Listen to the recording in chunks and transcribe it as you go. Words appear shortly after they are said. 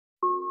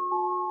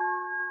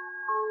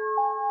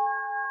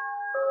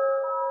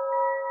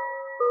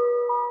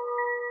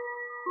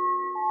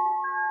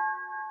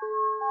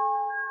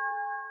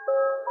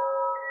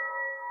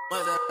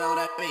What the hell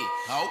that be?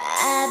 Oh.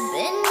 I've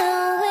been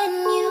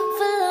knowing you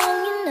for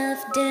long enough,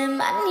 damn,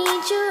 I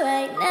need you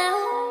right now.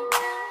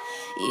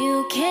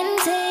 You can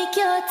take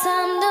your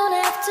time, don't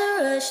have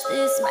to rush,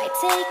 this might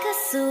take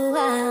us a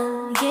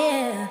while,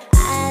 yeah.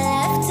 I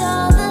left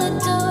all the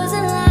doors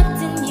unlocked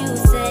and you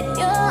said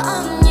you're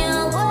on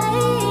your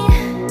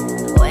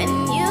way. When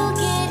you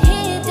get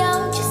here,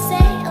 don't you say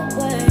a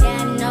word,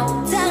 got no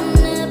time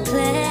to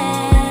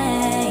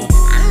play.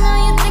 I know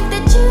you think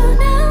that you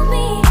know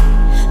me,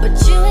 but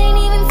you ain't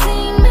even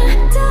seen my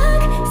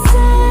dark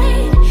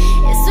side.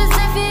 It's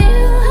reserved for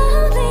you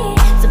only,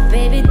 so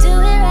baby do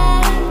it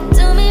right,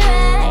 do me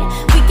right.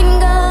 We can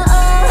go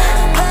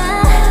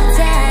over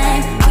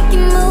time, we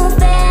can move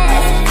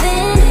fast,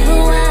 then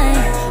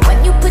rewind. When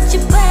you put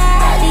your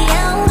body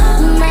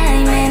on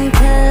mine and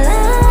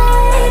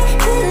collide,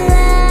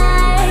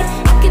 collide.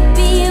 It could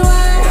be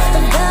one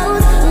of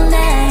those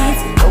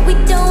nights where we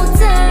don't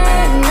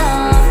turn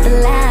off the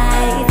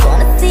lights.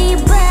 Wanna see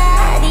your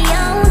body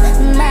on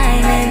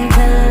mine and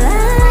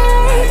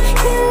collide,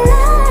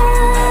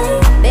 collide.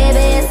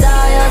 Baby, it's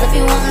all yours if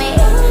you want me,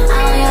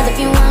 all yours if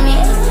you want me.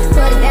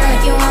 Put it down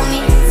if you want me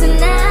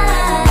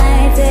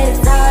tonight. Said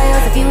it's all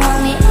yours if you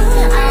want me,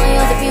 all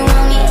yours if you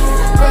want me.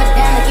 Put it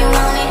down if you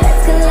want me,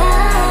 let's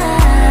collide.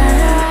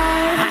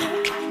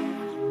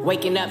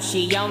 Waking up,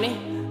 she on it.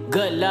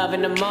 Good love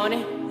in the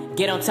morning.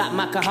 Get on top,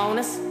 my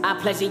cojones. I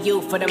pleasure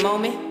you for the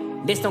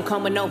moment. This don't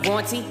come with no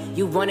warranty.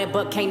 You want it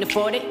but can't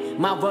afford it.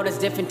 My world is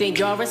different than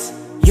yours.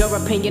 Your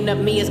opinion of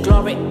me is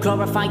glory,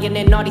 glorifying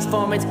in all these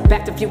foreigns.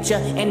 Back to Future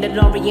and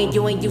DeLorean.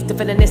 You ain't used to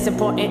feeling this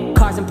important.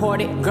 Cars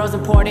imported, girls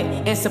imported,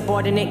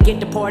 insubordinate, get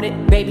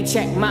deported. Baby,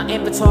 check my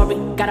inventory.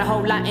 Got a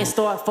whole lot in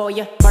store for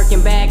you.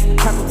 Birkin bags,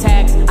 purple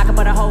tags. I can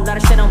put a whole lot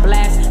of shit on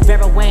blast.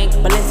 Vera Wang,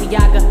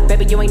 Balenciaga.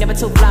 Baby, you ain't never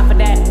too fly for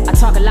that. I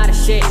talk a lot of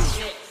shit,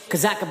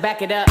 cause I can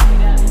back it up.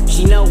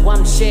 She know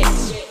I'm shit,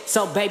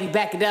 so baby,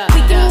 back it up.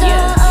 We can go over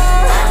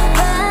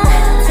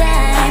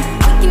time,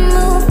 we can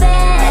move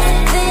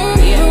fast, then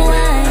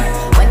rewind.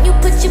 When you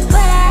put your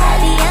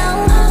body on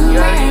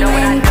mine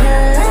and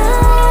collide.